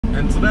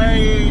And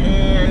today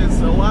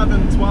is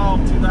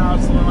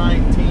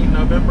 11/12/2019,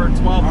 November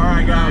 12th, all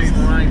right, guys.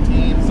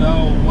 2019. So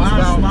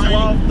last about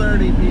night,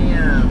 12:30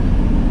 p.m.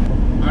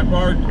 I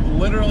parked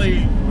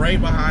literally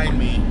right behind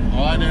me.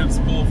 All I did was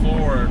pull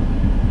forward.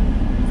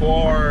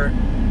 For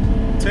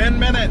 10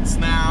 minutes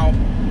now,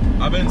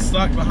 I've been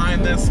stuck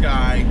behind this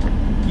guy.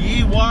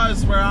 He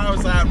was where I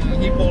was at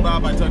when he pulled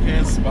up. I took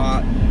his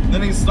spot.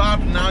 Then he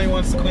stopped, and now he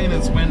wants to clean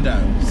his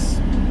windows.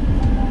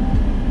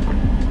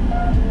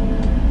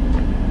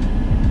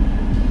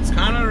 It's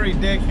kind of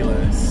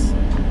ridiculous.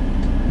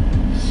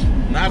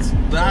 And that's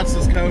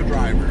his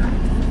co-driver.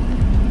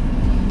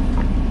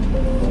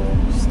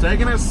 Just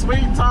taking his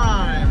sweet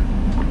time.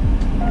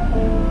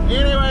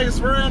 Anyways,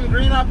 we're in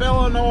Greenup,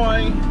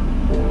 Illinois.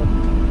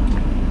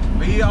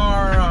 We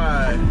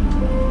are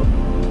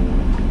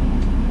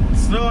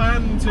still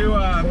heading to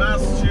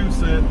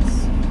Massachusetts.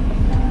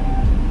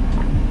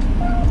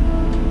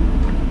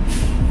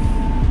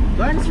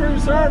 Thanks for your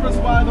service,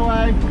 by the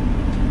way.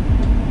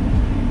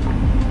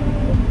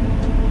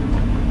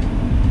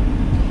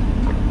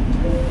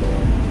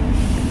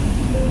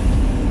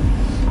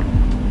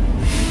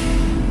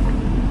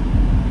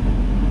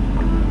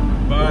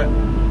 But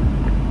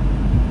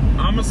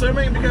I'm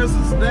assuming because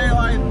it's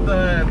daylight,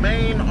 the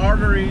main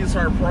arteries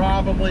are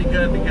probably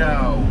good to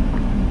go.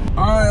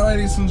 Alright,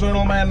 ladies and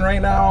gentlemen,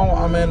 right now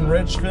I'm in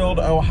Richfield,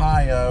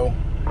 Ohio.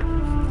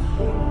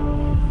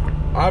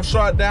 I've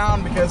shut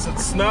down because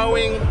it's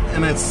snowing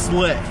and it's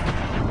slick.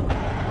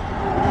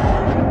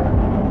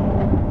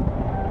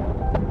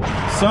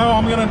 So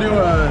I'm gonna do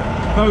a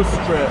post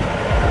trip.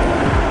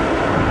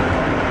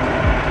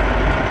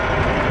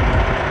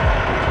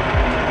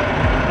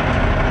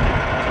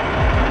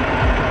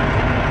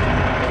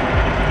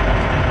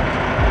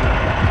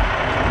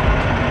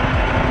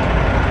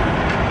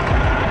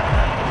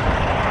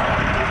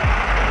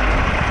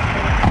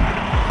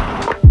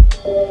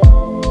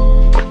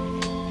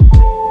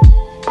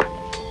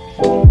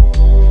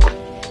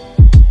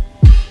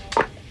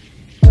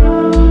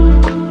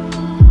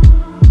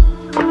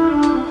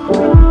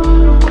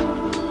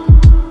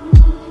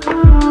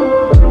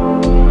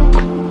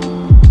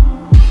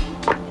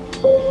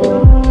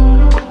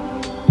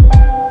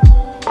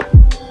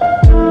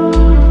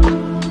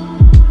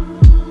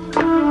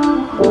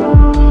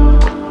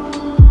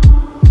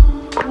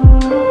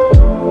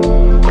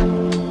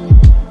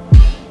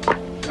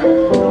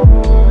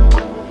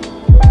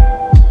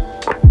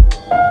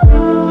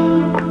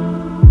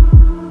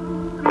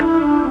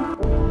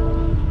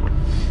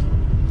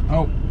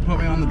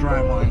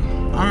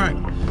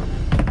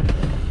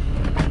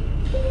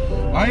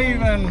 I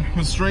even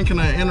was drinking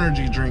an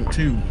energy drink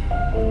too.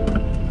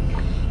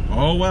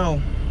 Oh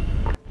well.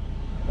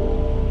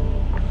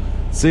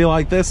 See,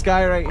 like this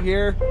guy right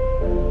here,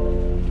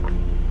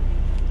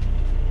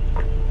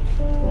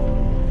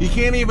 he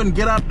can't even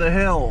get up the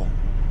hill.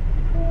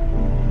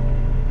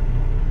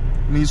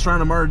 And he's trying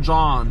to merge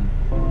on.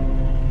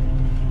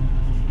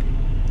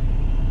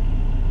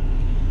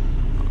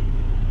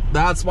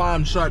 That's why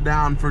I'm shut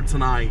down for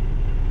tonight.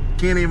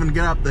 Can't even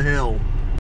get up the hill.